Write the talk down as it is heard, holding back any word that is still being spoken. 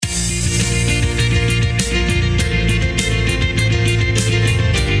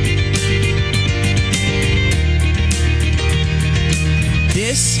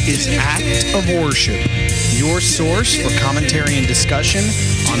of Worship, your source for commentary and discussion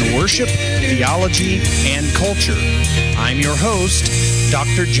on worship, theology, and culture. I'm your host,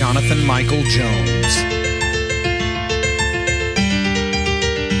 Dr. Jonathan Michael Jones.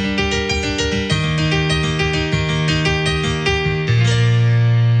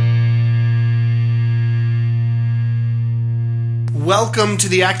 Welcome to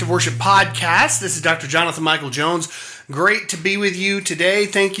the Act of Worship podcast. This is Dr. Jonathan Michael Jones. Great to be with you today.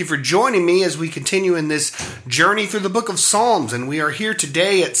 Thank you for joining me as we continue in this journey through the book of Psalms. And we are here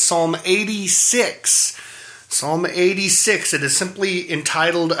today at Psalm 86. Psalm 86, it is simply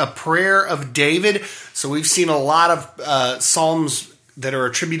entitled A Prayer of David. So we've seen a lot of Psalms that are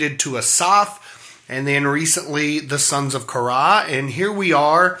attributed to Asaph, and then recently the sons of Korah. And here we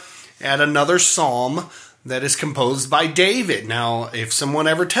are at another Psalm that is composed by David. Now, if someone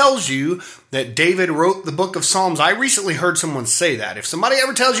ever tells you that David wrote the book of Psalms, I recently heard someone say that. If somebody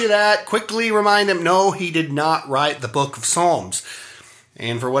ever tells you that, quickly remind them, no, he did not write the book of Psalms.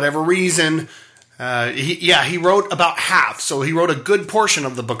 And for whatever reason, he wrote about half. So he wrote a good portion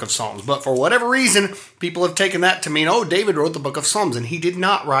of the book of Psalms. But for whatever reason, people have taken that to mean, oh, David wrote the book of Psalms. And he did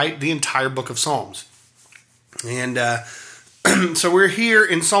not write the entire book of Psalms. And so we're here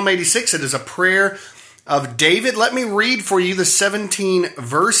in Psalm 86. It is a prayer of David. Let me read for you the 17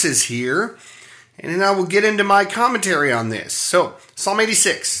 verses here, and then I will get into my commentary on this. So, Psalm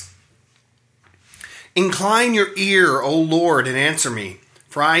 86. Incline your ear, O Lord, and answer me,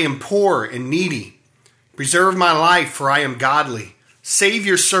 for I am poor and needy. Preserve my life, for I am godly. Save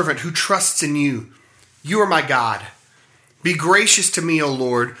your servant who trusts in you. You are my God. Be gracious to me, O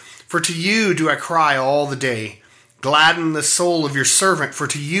Lord, for to you do I cry all the day. Gladden the soul of your servant, for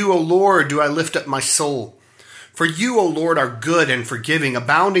to you, O Lord, do I lift up my soul. For you, O Lord, are good and forgiving,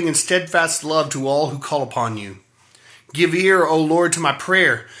 abounding in steadfast love to all who call upon you. Give ear, O Lord, to my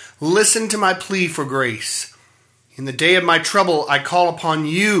prayer. Listen to my plea for grace. In the day of my trouble, I call upon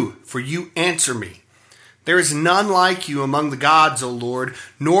you, for you answer me. There is none like you among the gods, O Lord,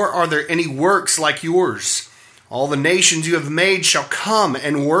 nor are there any works like yours. All the nations you have made shall come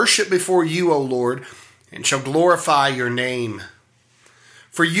and worship before you, O Lord, and shall glorify your name.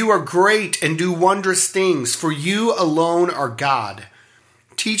 For you are great and do wondrous things, for you alone are God.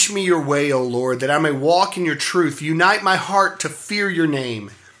 Teach me your way, O Lord, that I may walk in your truth. Unite my heart to fear your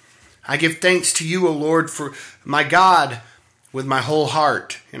name. I give thanks to you, O Lord, for my God, with my whole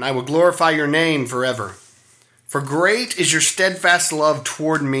heart, and I will glorify your name forever. For great is your steadfast love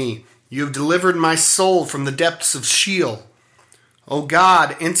toward me. You have delivered my soul from the depths of Sheol. O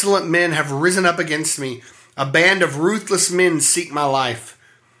God, insolent men have risen up against me. A band of ruthless men seek my life,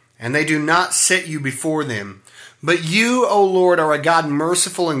 and they do not set you before them. But you, O Lord, are a God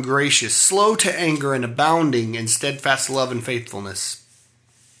merciful and gracious, slow to anger and abounding in steadfast love and faithfulness.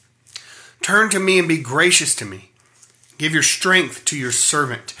 Turn to me and be gracious to me. Give your strength to your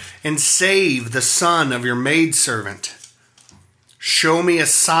servant, and save the son of your maidservant. Show me a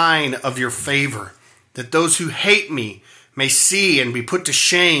sign of your favor, that those who hate me may see and be put to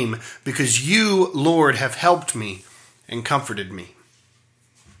shame, because you, Lord, have helped me and comforted me.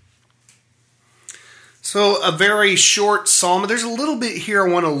 So a very short psalm. There's a little bit here I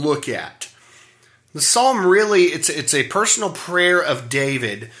want to look at. The psalm really, it's a personal prayer of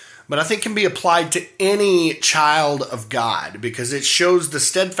David, but I think can be applied to any child of God, because it shows the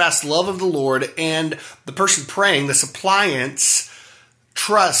steadfast love of the Lord and the person praying, the suppliant's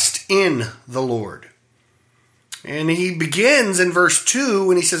trust in the Lord. And he begins in verse 2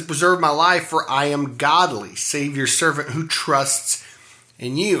 when he says, preserve my life, for I am godly. Save your servant who trusts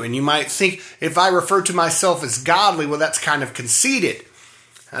in you. And you might think, if I refer to myself as godly, well, that's kind of conceited.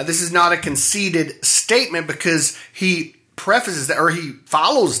 This is not a conceited statement, because he prefaces that, or he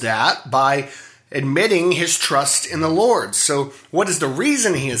follows that by admitting his trust in the Lord. So what is the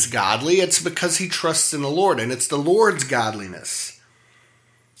reason he is godly? It's because he trusts in the Lord, and it's the Lord's godliness.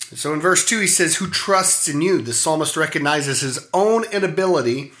 So in verse 2 he says, who trusts in you? The psalmist recognizes his own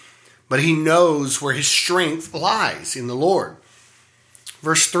inability, but he knows where his strength lies, in the Lord.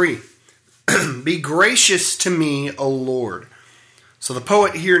 Verse 3, be gracious to me, O Lord. So the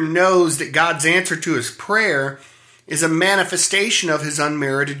poet here knows that God's answer to his prayer is a manifestation of his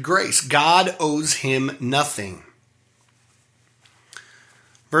unmerited grace. God owes him nothing.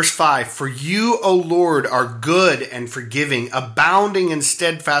 Verse 5, for you, O Lord, are good and forgiving, abounding in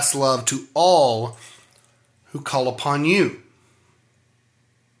steadfast love to all who call upon you.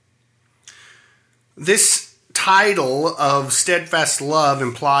 This title of steadfast love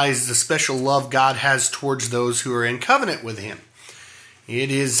implies the special love God has towards those who are in covenant with him.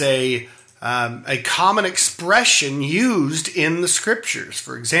 It is a common expression used in the scriptures.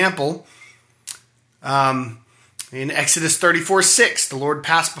 For example, In Exodus 34:6, the Lord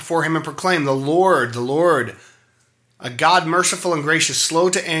passed before him and proclaimed, the Lord, a God merciful and gracious, slow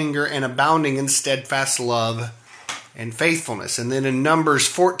to anger and abounding in steadfast love and faithfulness. And then in Numbers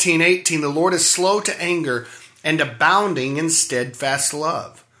 14:18, the Lord is slow to anger and abounding in steadfast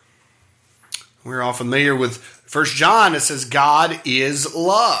love. We're all familiar with 1 John. It says God is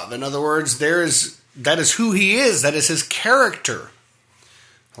love. In other words, that is who he is. That is his character.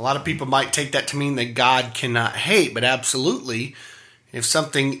 A lot of people might take that to mean that God cannot hate, but absolutely, if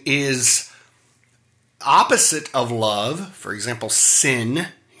something is opposite of love, for example, sin,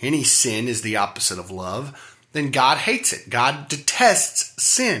 any sin is the opposite of love, then God hates it. God detests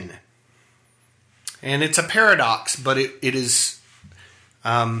sin. And it's a paradox, but it is,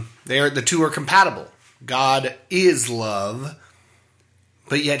 the two are compatible. God is love,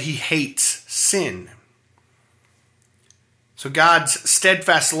 but yet he hates sin. So God's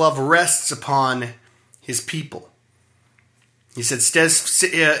steadfast love rests upon his people. He said,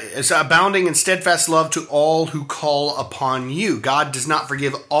 is abounding in steadfast love to all who call upon you. God does not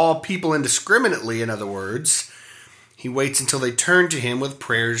forgive all people indiscriminately, in other words. He waits until they turn to him with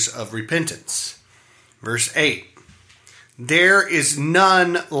prayers of repentance. Verse 8, there is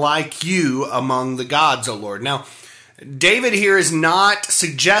none like you among the gods, O Lord. Now, David here is not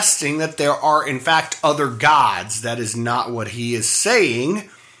suggesting that there are, in fact, other gods. That is not what he is saying.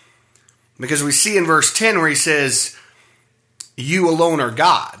 Because we see in verse 10 where he says, you alone are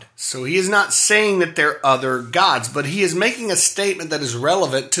God. So he is not saying that there are other gods, but he is making a statement that is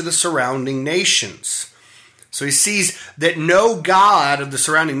relevant to the surrounding nations. So he sees that no god of the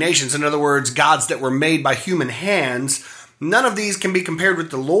surrounding nations, in other words, gods that were made by human hands, none of these can be compared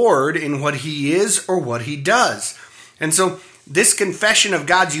with the Lord in what he is or what he does. And so this confession of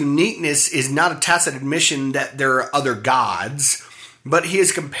God's uniqueness is not a tacit admission that there are other gods, but he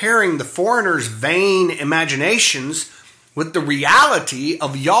is comparing the foreigner's vain imaginations with the reality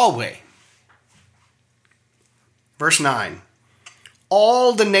of Yahweh. Verse 9,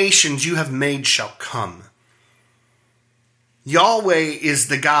 all the nations you have made shall come. Yahweh is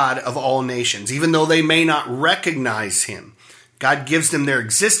the God of all nations, even though they may not recognize him. God gives them their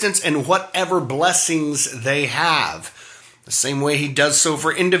existence and whatever blessings they have. The same way he does so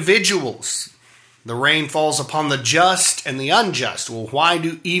for individuals. The rain falls upon the just and the unjust. Well, why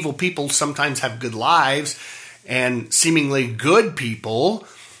do evil people sometimes have good lives and seemingly good people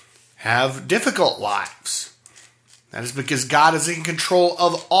have difficult lives? That is because God is in control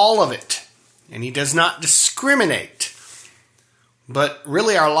of all of it, and he does not discriminate. But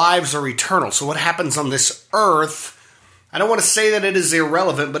really our lives are eternal. So what happens on this earth, I don't want to say that it is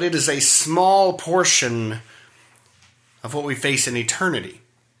irrelevant, but it is a small portion of what we face in eternity.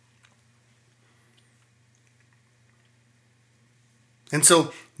 And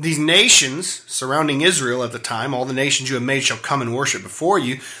so these nations surrounding Israel at the time, all the nations you have made shall come and worship before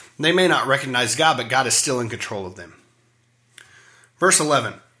you. They may not recognize God, but God is still in control of them. Verse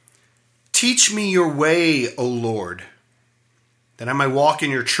 11, teach me your way, O Lord, that I may walk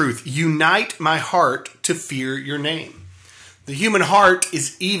in your truth. Unite my heart to fear your name. The human heart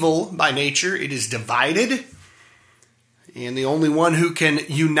is evil by nature. It is divided. And the only one who can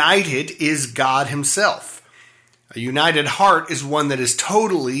unite it is God himself. A united heart is one that is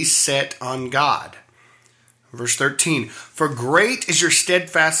totally set on God. Verse 13, for great is your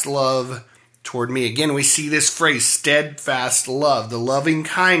steadfast love toward me. Again, we see this phrase, steadfast love, the loving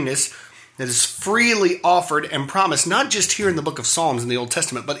kindness that is freely offered and promised, not just here in the book of Psalms in the Old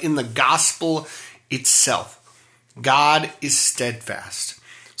Testament, but in the gospel itself. God is steadfast.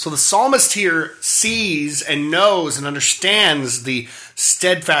 So the psalmist here sees and knows and understands the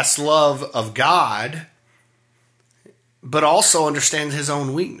steadfast love of God, but also understands his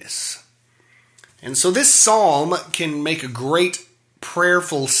own weakness. And so this psalm can make a great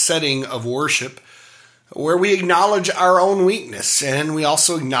prayerful setting of worship where we acknowledge our own weakness and we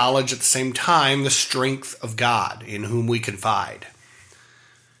also acknowledge at the same time the strength of God in whom we confide.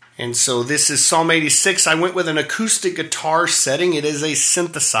 And so this is Psalm 86. I went with an acoustic guitar setting. It is a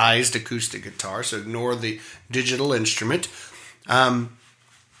synthesized acoustic guitar, so ignore the digital instrument.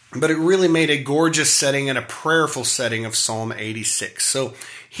 But it really made a gorgeous setting and a prayerful setting of Psalm 86. So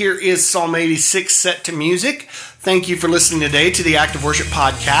here is Psalm 86 set to music. Thank you for listening today to the Active Worship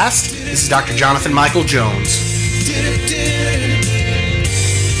Podcast. This is Dr. Jonathan Michael Jones.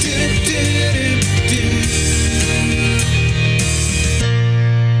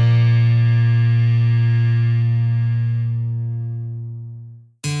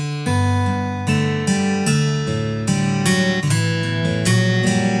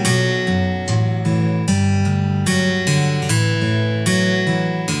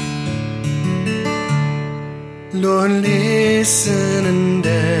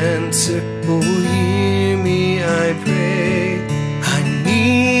 Oh, hear me, I pray. I'm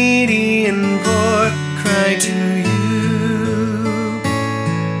needy and poor, cry to you.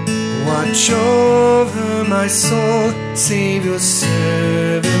 Watch over my soul, save your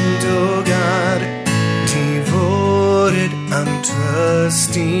servant, oh God. Devoted, I'm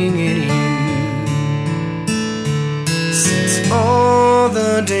trusting in you. Since all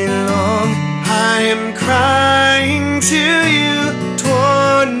the day long I am crying to you,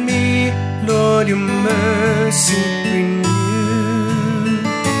 toward me, Lord, your mercy renew.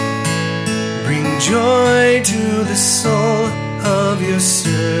 Bring joy to the soul of your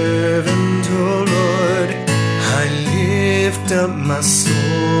servant, O Lord. I lift up my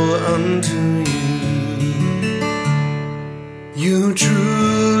soul unto you. You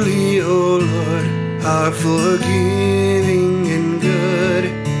truly, O Lord, are forgiving and good,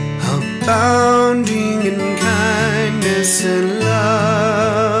 abounding in kindness and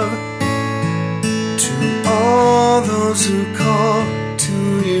love. To all those who call to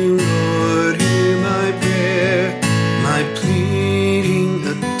you, Lord, hear my prayer, my pleading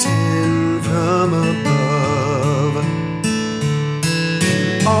attend from above.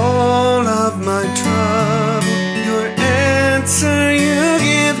 In all of my trouble, your answer you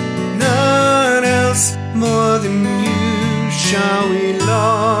give, none else more than you shall we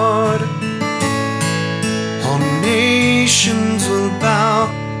laud. All nations will bow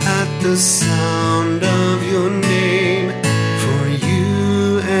at the sound of your name, for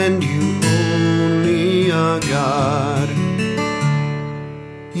you and you only are God.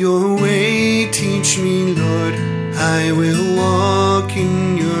 Your way teach me, Lord, I will walk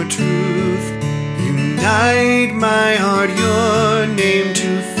in your truth. Unite my heart, your name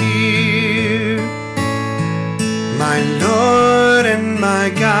to fear. My Lord and my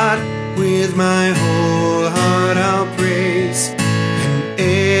God, with my whole heart I'll praise, and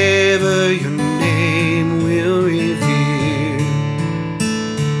ever your name will revere.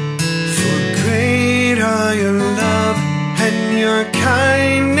 For great are your love and your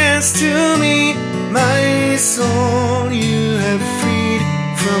kindness to me. My soul you have freed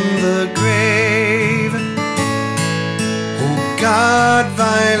from the grave. O God,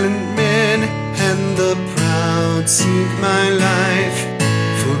 violent men and the proud seek my life,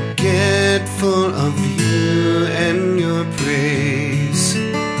 forgetful of you and your praise.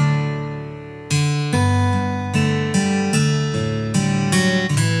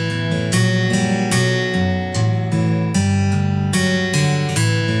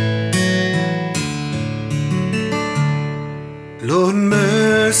 Lord,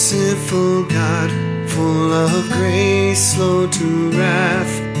 merciful God, full of grace, slow to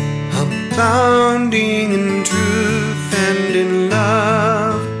wrath, abounding in truth and in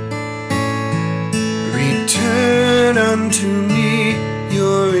love. Return unto me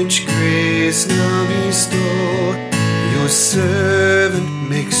your rich grace now bestow. Your servant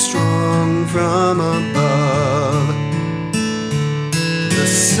make strong from above. The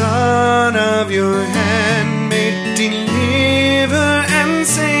Son of your handmaid deliver and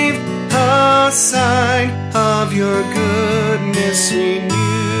save, a sign of your goodness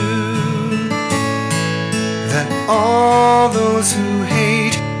renew, that all those who